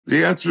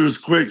The answer is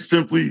quite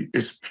simply,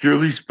 it's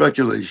purely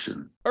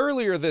speculation.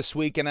 Earlier this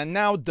week, in a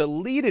now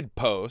deleted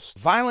post,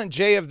 Violent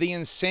J of the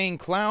Insane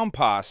Clown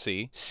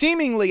Posse,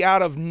 seemingly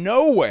out of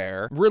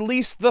nowhere,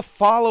 released the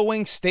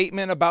following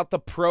statement about the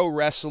pro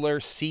wrestler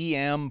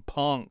CM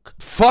Punk.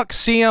 Fuck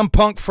CM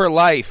Punk for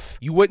life.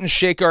 You wouldn't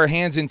shake our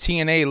hands in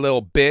TNA,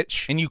 lil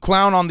bitch. And you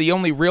clown on the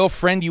only real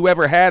friend you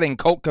ever had in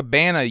Colt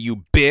Cabana,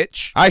 you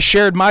bitch. I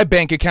shared my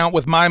bank account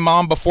with my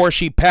mom before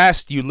she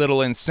passed, you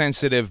little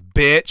insensitive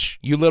bitch.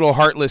 You little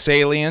heartless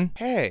alien.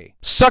 Hey.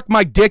 Suck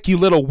my dick, you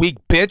little weak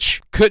bitch.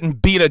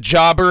 Couldn't beat a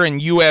jobber in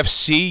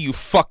UFC, you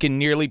fucking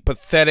nearly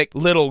pathetic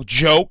little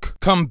joke.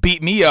 Come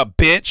beat me up,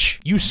 bitch.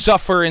 You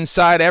suffer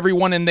inside,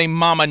 everyone and they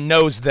mama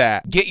knows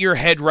that. Get your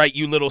head right,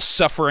 you little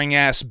suffering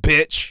ass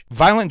bitch.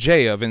 Violent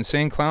J of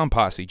Insane Clown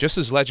Posse, just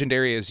as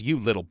legendary as you,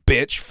 little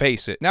bitch,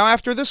 face it. Now,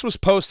 after this was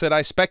posted,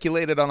 I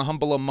speculated on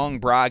Humble Among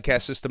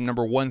broadcast system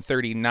number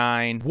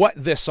 139 what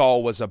this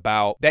all was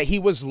about. That he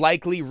was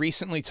likely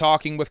recently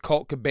talking with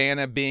Colt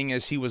Cabana, being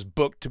as he was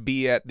booked to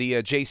be at the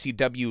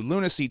JCW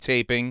Lunacy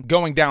taping,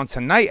 going down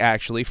tonight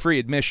actually, free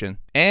admission,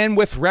 and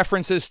with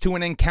references to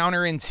an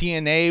encounter in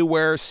TNA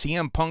where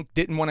CM Punk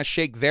didn't want to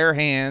shake their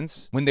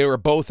hands when they were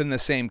both in the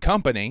same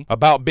company,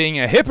 about being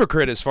a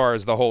hypocrite as far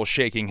as the whole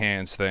shaking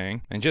hands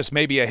thing, and just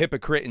maybe a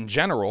hypocrite in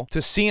general, to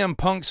CM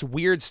Punk's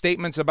weird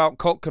statements about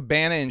Colt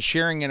Cabana and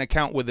sharing an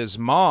account with his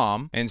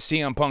mom, and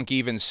CM Punk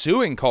even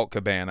suing Colt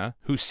Cabana,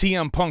 who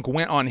CM Punk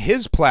went on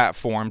his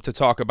platform to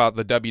talk about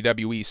the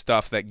WWE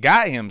stuff that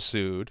got him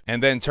sued,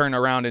 and then turned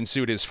around and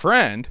sued his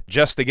friend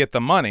just to get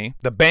the money.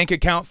 The bank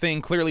account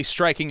thing clearly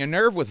striking a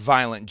nerve with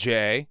Violent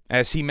J,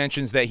 as he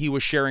mentions that he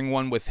was sharing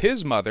one with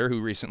his mother, who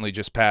recently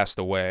just passed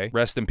away.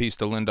 Rest in peace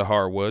to Linda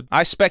Harwood.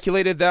 I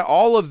speculated that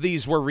all of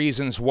these were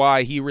reasons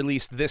why he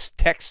released this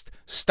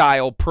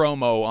text-style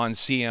promo on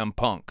CM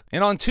Punk.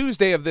 And on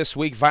Tuesday of this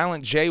week,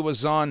 Violent J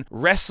was on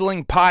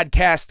wrestling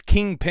podcast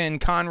kingpin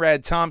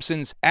Conrad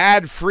Thompson's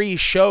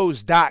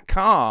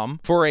adfreeshows.com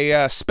for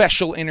a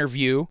special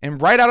interview.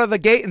 And right out of the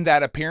gate in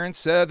that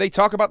appearance, they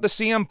talk about the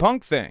CM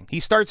Punk thing. He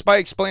starts by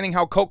explaining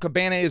how Colt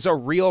Cabana is a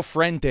real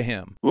friend to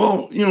him.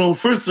 Well,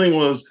 first thing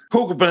was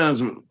Colt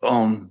Cabana's,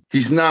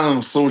 he's not an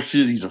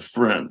associate, he's a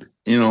friend,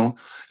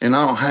 and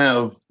I don't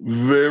have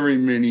very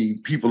many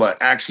people I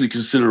actually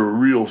consider a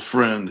real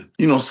friend.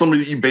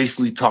 Somebody that you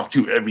basically talk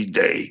to every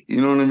day.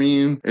 You know what I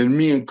mean? And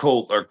me and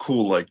Colt are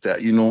cool like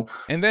that,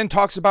 And then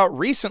talks about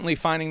recently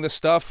finding the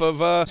stuff of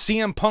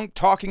CM Punk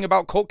talking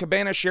about Colt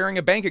Cabana sharing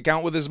a bank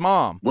account with his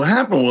mom. What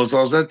happened was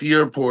I was at the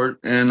airport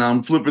and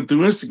I'm flipping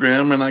through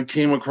Instagram and I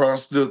came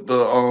across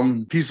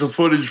the piece of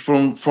footage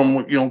from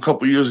a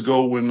couple years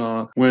ago when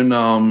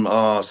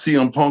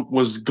CM Punk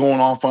was going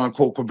off on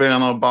Colt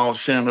Cabana about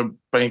sharing a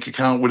bank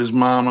account with his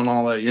mom and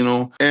all that,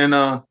 and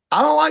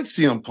I don't like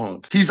CM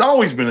Punk. He's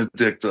always been a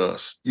dick to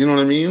us, you know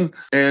what I mean?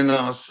 And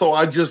so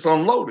I just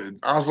unloaded.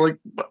 I was like,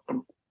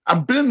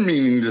 I've been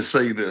meaning to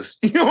say this.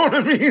 You know what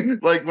I mean?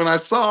 Like when I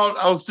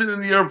was sitting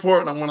in the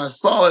airport and when I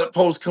saw that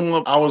post come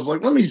up, I was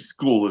like, let me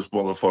school this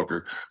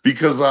motherfucker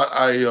because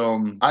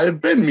I had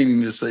been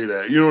meaning to say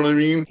that. You know what I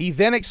mean? He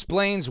then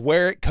explains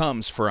where it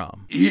comes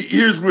from.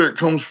 Here's where it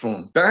comes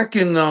from. Back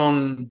in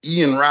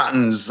Ian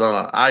Rotten's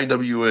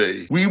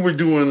IWA, we were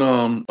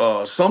doing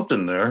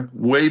something there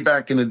way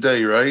back in the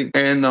day, right?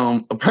 And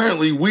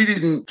apparently we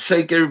didn't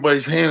shake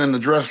everybody's hand in the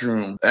dressing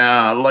room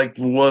like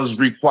was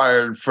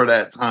required for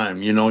that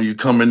time, you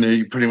come in there,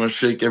 you pretty much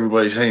shake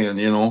everybody's hand,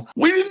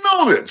 We didn't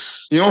know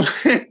this,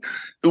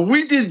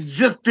 We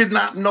just did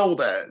not know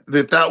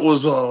that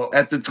was,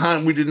 at the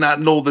time, we did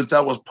not know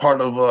that was part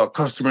of a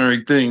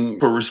customary thing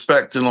for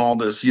respect and all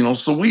this,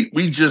 so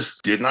we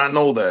just did not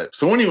know that.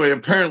 So anyway,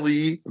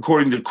 apparently,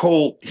 according to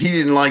Colt, he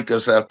didn't like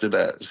us after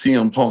that,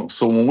 CM Punk.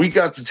 So when we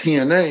got to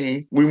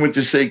TNA, we went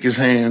to shake his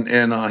hand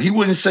and he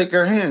wouldn't shake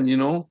our hand,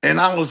 And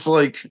I was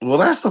like, well,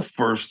 that's the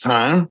first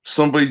time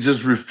somebody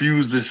just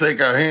refused to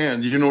shake our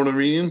hand, you know what I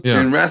mean? Yeah.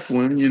 In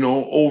wrestling,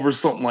 over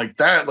something like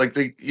that, like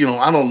they,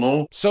 I don't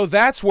know. So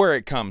that's where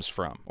it comes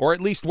from, or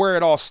at least where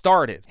it all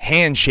started.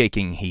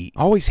 Handshaking heat.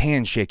 Always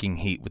handshaking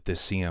heat with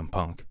this CM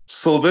Punk.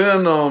 So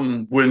then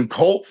when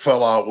Colt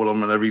fell out with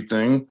him and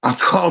everything, I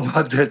thought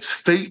about that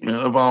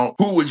statement about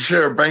who would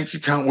share a bank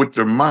account with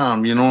their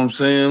mom, you know what I'm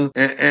saying?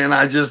 And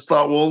I just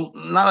thought, well,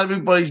 not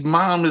everybody's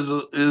mom is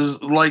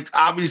like,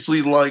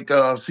 obviously like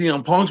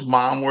CM Punk's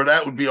mom, where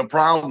that would be a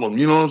problem,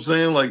 you know what I'm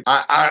saying? Like,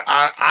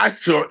 I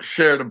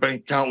shared a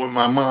bank account with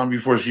my mom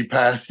before she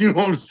passed, you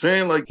know what I'm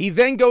saying? Like, he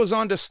then goes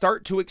on to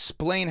start to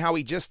explain how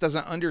he just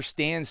doesn't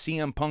understand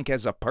CM Punk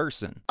as a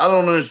person. I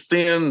don't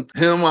understand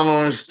him. I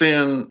don't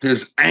understand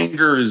his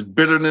anger, his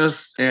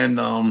bitterness, and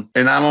I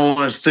don't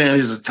understand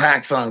his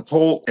attacks on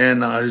Colt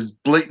and his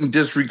blatant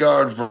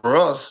disregard for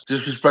us,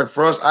 disrespect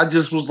for us. I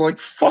just was like,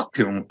 fuck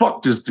him,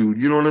 fuck this dude,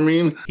 you know what I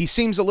mean? He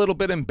seems a little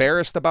bit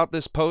embarrassed about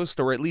this post,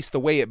 or at least the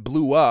way it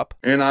blew up.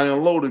 And I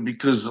unloaded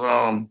because,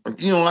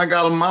 I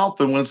got a mouth,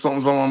 and when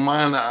something's on my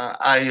mind,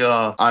 I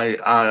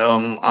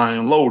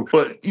unload.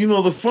 But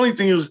the funny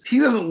thing is, he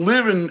doesn't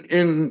live in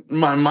in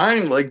my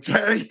mind like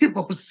that. You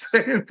know what I'm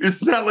saying?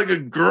 It's not like a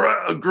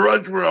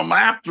grudge where I'm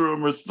after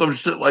him or some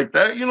shit like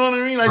that. You know what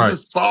I mean? I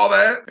just saw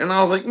that and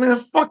I was like, man,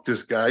 fuck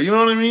this guy. You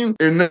know what I mean?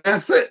 And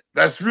that's it.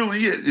 That's really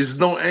it. There's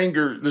no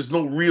anger. There's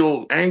no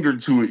real anger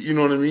to it. You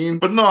know what I mean?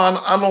 But no,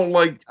 I don't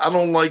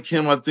like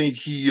him. I think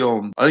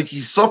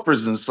he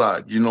suffers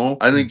inside. You know,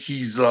 I think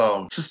he's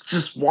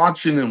just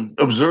watching him,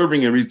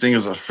 observing everything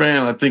as a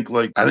fan. I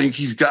think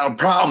he's got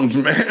problems,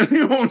 man.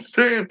 You know what I'm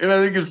saying? And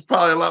I think it's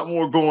probably a lot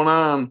more going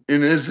on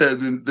in his head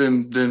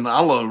than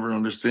I'll ever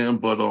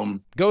understand. But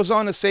goes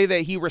on to say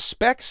that he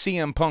respects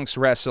CM Punk's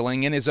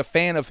wrestling and is a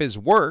fan of his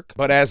work,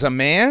 but as a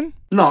man,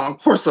 no, of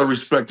course I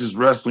respect his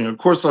wrestling. Of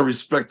course I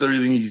respect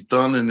everything he's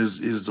done and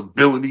his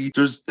ability.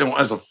 There's, you know,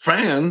 as a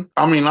fan,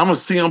 I mean, I'm a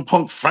CM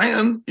Punk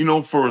fan, you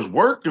know, for his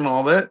work and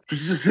all that.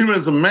 It's just him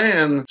as a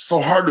man, so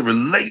hard to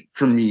relate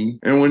for me.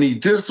 And when he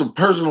dissed a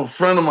personal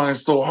friend of mine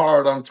so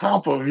hard on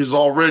top of his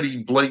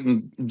already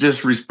blatant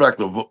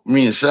disrespect of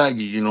me and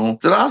Shaggy, you know,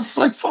 that I was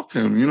like, fuck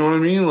him, you know what I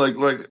mean? Like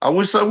I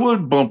wish I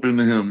would bump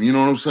into him, you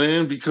know what I'm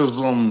saying? Because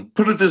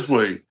put it this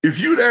way, if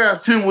you'd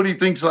asked him what he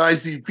thinks of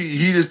ICP,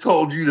 he just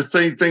told you the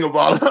same thing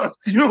about us,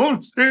 you know what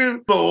I'm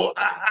saying? So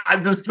I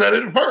just said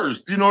it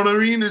first, you know what I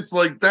mean? It's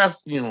like,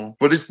 that's, you know,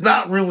 but it's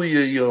not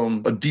really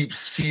a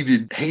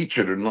deep-seated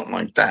hatred or nothing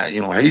like that,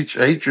 you know,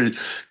 hatred.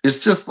 It's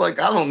just like,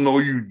 I don't know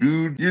you,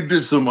 dude. You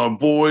dissing my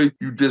boy,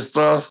 you dissed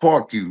us,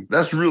 fuck you.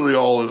 That's really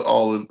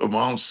all it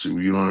amounts to,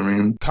 you know what I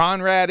mean?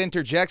 Conrad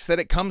interjects that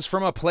it comes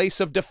from a place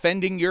of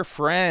defending your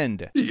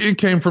friend. It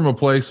came from a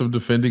place of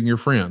defending your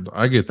friend.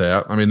 I get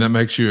that. I mean, that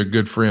makes you a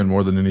good friend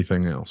more than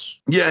anything else.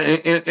 Yeah,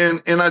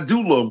 and I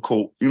do love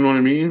Colt, you know what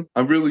I mean?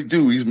 I really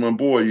do. He's my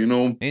boy, you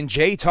know? And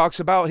Jay talks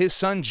about his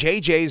son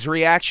JJ's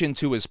reaction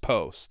to his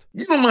post.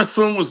 You know, my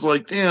son was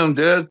like, damn,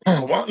 Dad,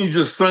 why don't you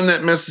just send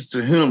that message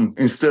to him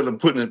instead of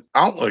putting it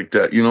out like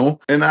that, you know?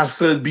 And I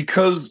said,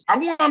 because I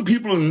want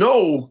people to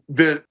know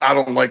that I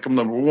don't like him,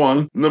 number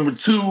one. Number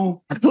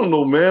two, I don't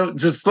know, man,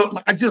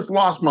 I just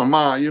lost my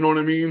mind, you know what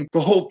I mean?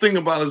 The whole thing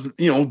about his,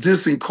 you know,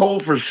 dissing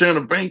Cole for sharing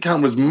a bank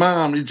account with his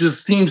mom, it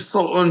just seems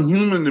so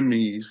unhuman to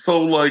me.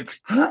 So, like,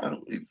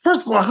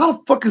 first of all, how the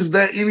fuck is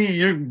that any of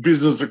your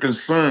business or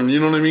concern? You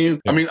know what I mean?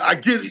 Yeah. I mean, I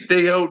get it,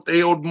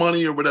 they owed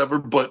money or whatever,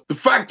 but the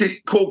fact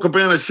that Cole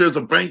Cabana shares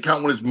a bank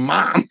account with his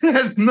mom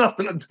has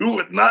nothing to do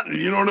with nothing,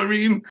 you know what I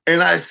mean?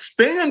 And I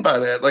stand by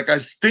that. Like, I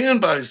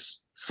stand by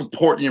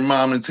supporting your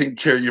mom and taking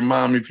care of your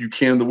mom if you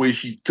can, the way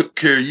she took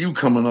care of you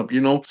coming up,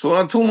 you know? So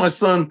I told my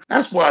son,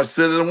 that's why I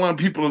said it. I want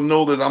people to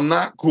know that I'm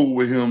not cool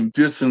with him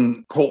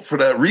dissing Colt for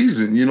that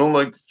reason, you know?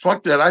 Like,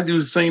 fuck that. I do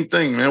the same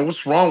thing, man.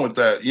 What's wrong with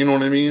that? You know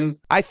what I mean?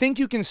 I think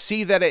you can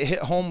see that it hit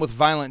home with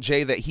Violent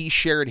J that he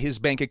shared his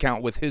bank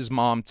account with his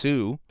mom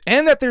too.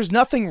 And that there's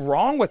nothing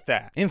wrong with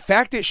that. In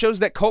fact, it shows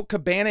that Colt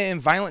Cabana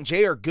and Violent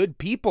J are good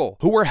people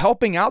who are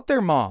helping out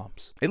their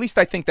moms. At least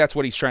I think that's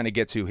what he's trying to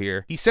get to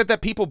here. He said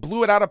that people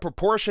blew it out of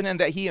proportion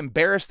and that he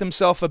embarrassed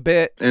himself a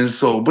bit. And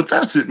so, but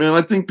that's it, man.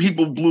 I think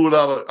people blew it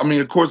out of, I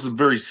mean, of course, it's a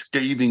very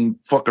scathing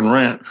fucking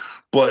rant.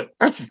 But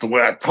that's just the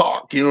way I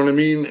talk, you know what I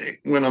mean,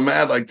 when I'm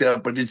mad like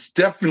that. But it's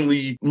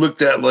definitely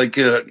looked at like,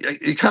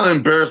 it kind of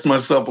embarrassed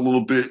myself a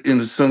little bit in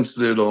the sense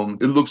that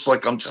it looks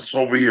like I'm just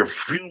over here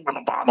fuming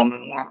about him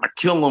and wanting to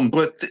kill him.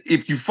 But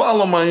if you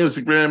follow my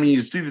Instagram and you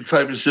see the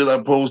type of shit I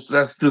post,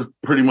 that's just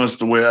pretty much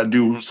the way I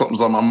do. If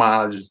something's on my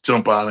mind, I just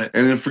jump on it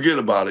and then forget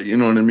about it, you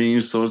know what I mean?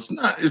 So it's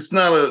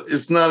not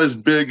as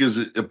big as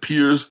it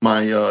appears,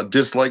 my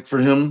dislike for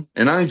him.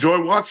 And I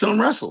enjoy watching him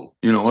wrestle,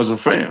 you know, as a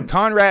fan.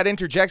 Conrad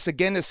interjects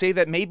again to say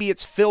that maybe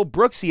it's Phil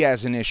Brooks he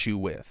has an issue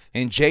with.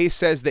 And Jay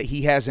says that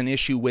he has an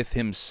issue with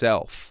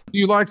himself.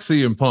 You like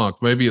CM Punk.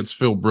 Maybe it's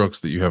Phil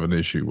Brooks that you have an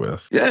issue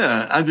with.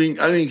 Yeah, I think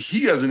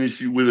he has an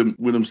issue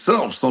with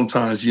himself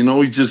sometimes, you know.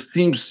 He just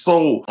seems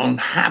so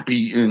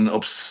unhappy and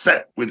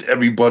upset with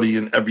everybody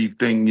and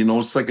everything, you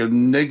know. It's like a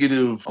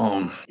negative,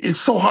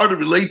 it's so hard to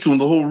relate to him.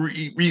 The whole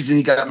reason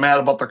he got mad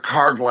about the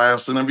car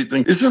glass and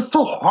everything. It's just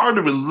so hard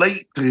to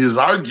relate to his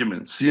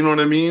arguments, you know what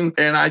I mean?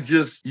 And I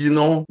just, you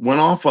know, went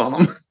off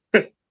on him.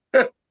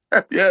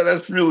 Yeah,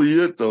 that's really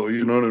it, though.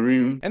 You know what I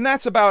mean? And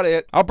that's about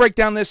it. I'll break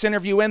down this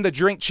interview and the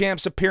Drink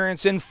Champs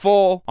appearance in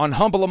full on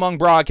Humble Among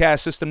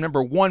Broadcast System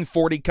number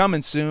 140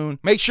 coming soon.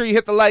 Make sure you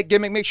hit the like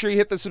gimmick. Make sure you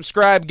hit the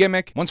subscribe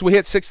gimmick. Once we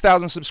hit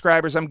 6,000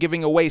 subscribers, I'm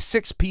giving away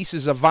 6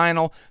 pieces of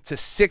vinyl to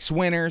 6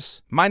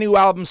 winners. My new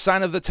album,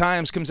 Sign of the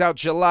Times, comes out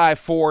July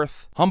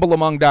 4th.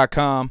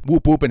 HumbleAmong.com.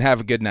 Whoop, whoop, and have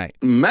a good night.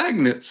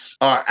 Magnets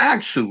are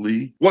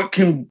actually what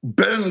can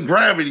bend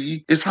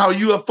gravity. It's how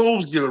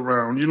UFOs get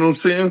around. You know what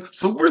I'm saying?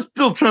 So we're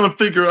still trying to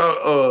figure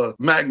out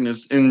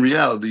magnets in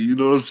reality, you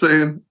know what I'm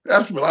saying?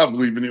 That's what I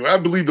believe anyway. I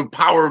believe the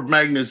power of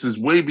magnets is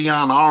way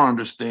beyond our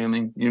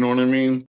understanding, you know what I mean?